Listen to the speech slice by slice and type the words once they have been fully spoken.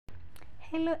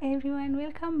Hello everyone,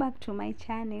 welcome back to my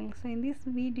channel. So in this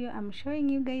video I'm showing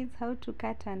you guys how to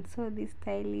cut and sew this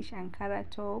stylish Ankara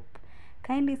top.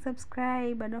 Kindly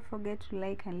subscribe and don't forget to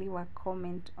like and leave a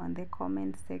comment on the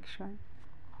comment section.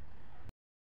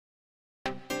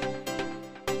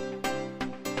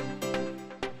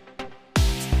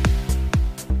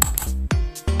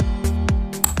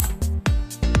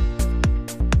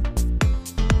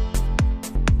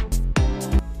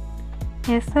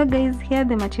 Yes, so guys, here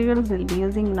the materials we'll be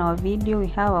using in our video. We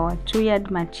have our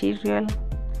 2-yard material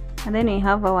and then we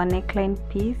have our neckline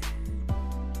piece.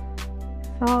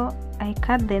 So I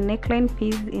cut the neckline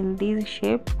piece in this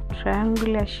shape,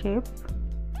 triangular shape,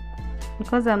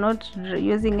 because I'm not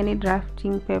using any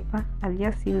drafting paper. I'll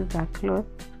just use the cloth.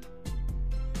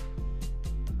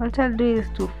 What I'll do is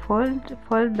to fold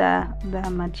the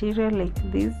material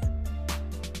like this.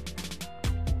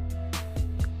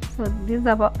 So this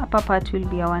upper part will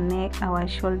be our neck, our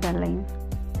shoulder line.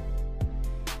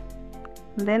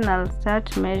 Then I'll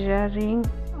start measuring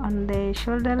on the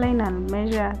shoulder line. I'll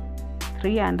measure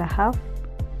 3.5,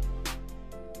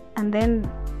 and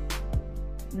then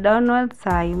downwards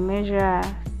I measure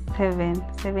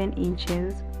 7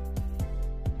 inches.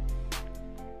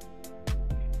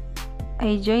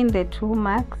 I join the two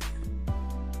marks,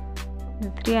 the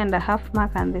 3.5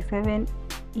 mark and the 7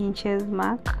 inches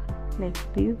mark, like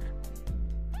this,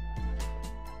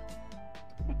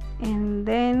 and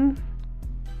then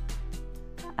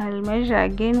I'll measure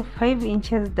again 5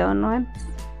 inches downwards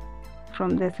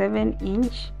from the 7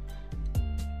 inch.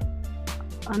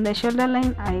 On the shoulder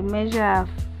line I measure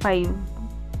 5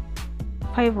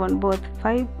 on both,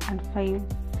 5 and 5.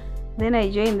 Then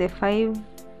I join the 5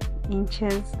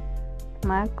 inches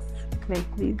marks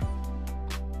like this.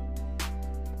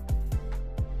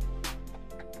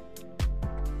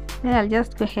 Then I'll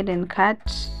just go ahead and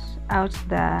cut out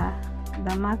the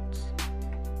marked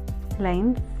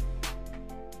lines.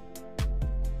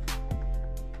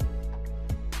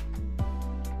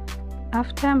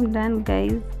 After I'm done,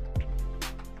 guys,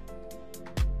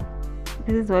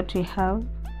 this is what we have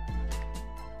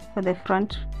for the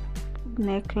front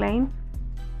neckline,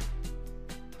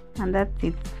 and that's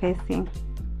its facing.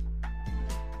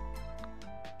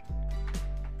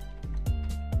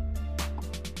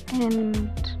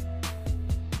 And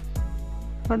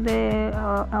for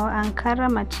our Ankara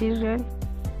material,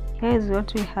 here is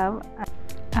what we have.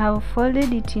 I've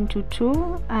folded it into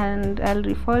 2 and I'll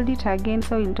refold it again,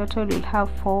 so in total we'll have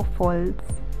 4 folds.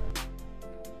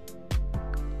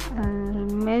 I'll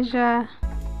measure.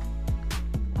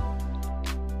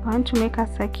 I want to make a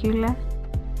circular.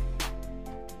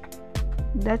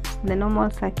 That's the normal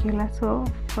circular, so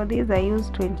for this I use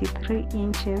 23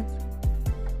 inches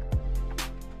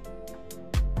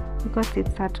because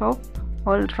it's a top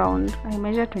all round. I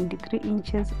measure 23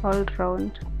 inches all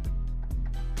round.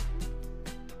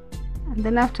 And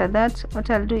then after that,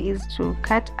 what I'll do is to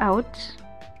cut out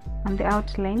on the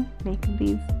outline like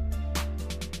this.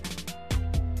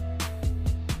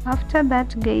 After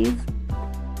that, guys,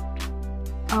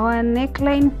 our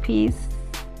neckline piece,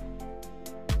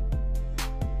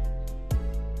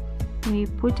 we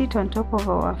put it on top of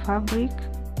our fabric.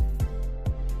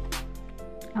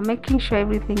 I'm making sure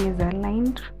everything is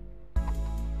aligned.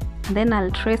 And then I'll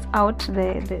trace out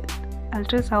our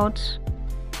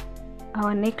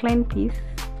neckline piece.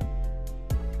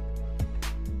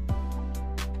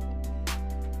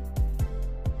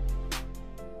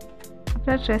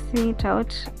 After tracing it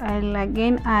out, I'll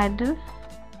again add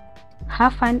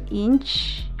 1/2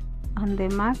 inch on the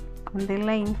mark, on the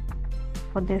line,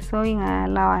 for the sewing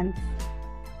allowance.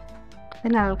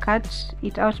 Then I'll cut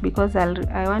it out because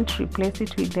I want to replace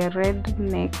it with the red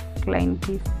neckline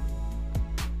piece.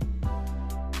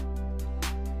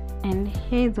 And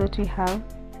here is what we have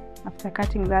after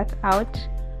cutting that out.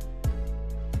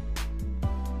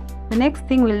 The next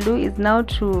thing we'll do is now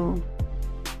to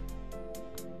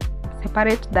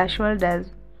separate the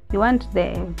shoulders. You want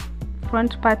the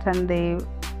front part and the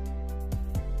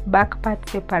back part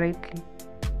separately.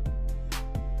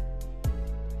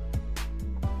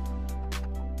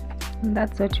 And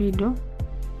that's what we do.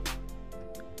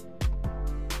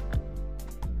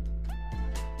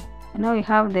 Now we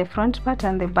have the front part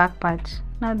and the back part.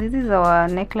 Now this is our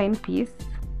neckline piece.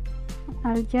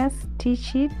 I'll just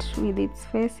stitch it with its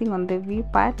facing on the V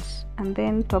part and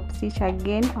then top stitch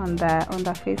again on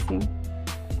the facing.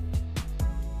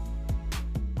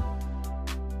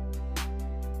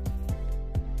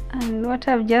 And what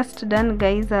I've just done,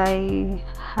 guys, I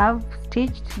have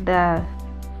stitched the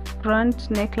front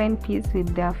neckline piece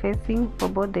with their facing for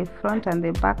both the front and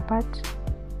the back part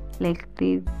like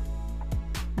this.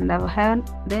 and I've had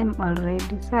them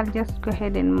already. So I'll just go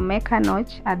ahead and make a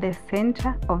notch at the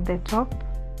center of the top.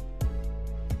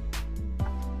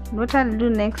 What I'll do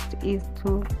next is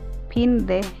to pin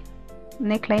the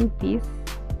neckline piece.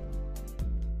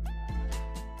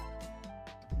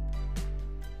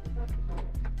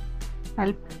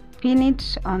 I'll pin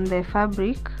it on the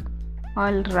fabric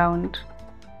all round.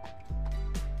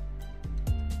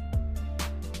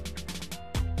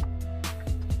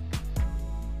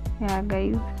 Yeah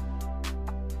guys,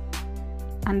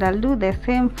 and I'll do the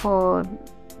same for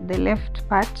the left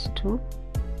part too.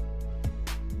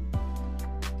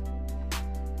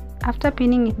 After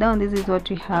pinning it down, this is what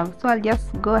we have. So I'll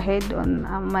just go ahead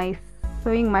on my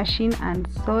sewing machine and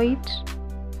sew it.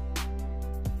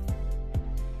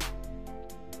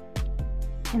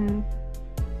 And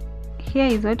here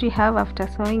is what we have after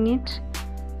sewing it.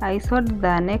 I sewed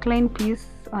the neckline piece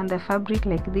on the fabric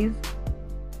like this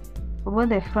for both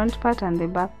the front part and the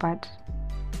back part.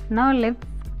 Now let's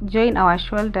join our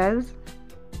shoulders.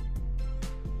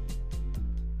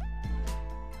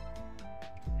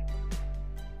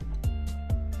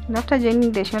 And after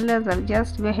joining the shoulders, I'll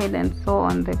just go ahead and sew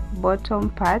on the bottom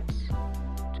part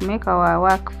to make our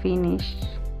work finish.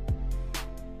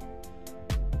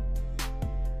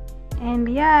 And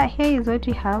yeah, here is what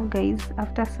we have guys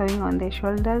after sewing on the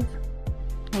shoulders.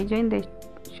 I joined the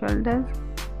shoulders,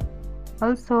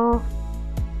 also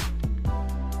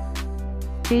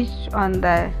stitch on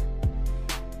the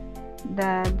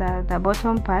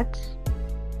bottom part,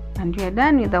 and we are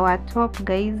done with our top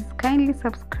guys. Kindly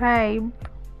subscribe.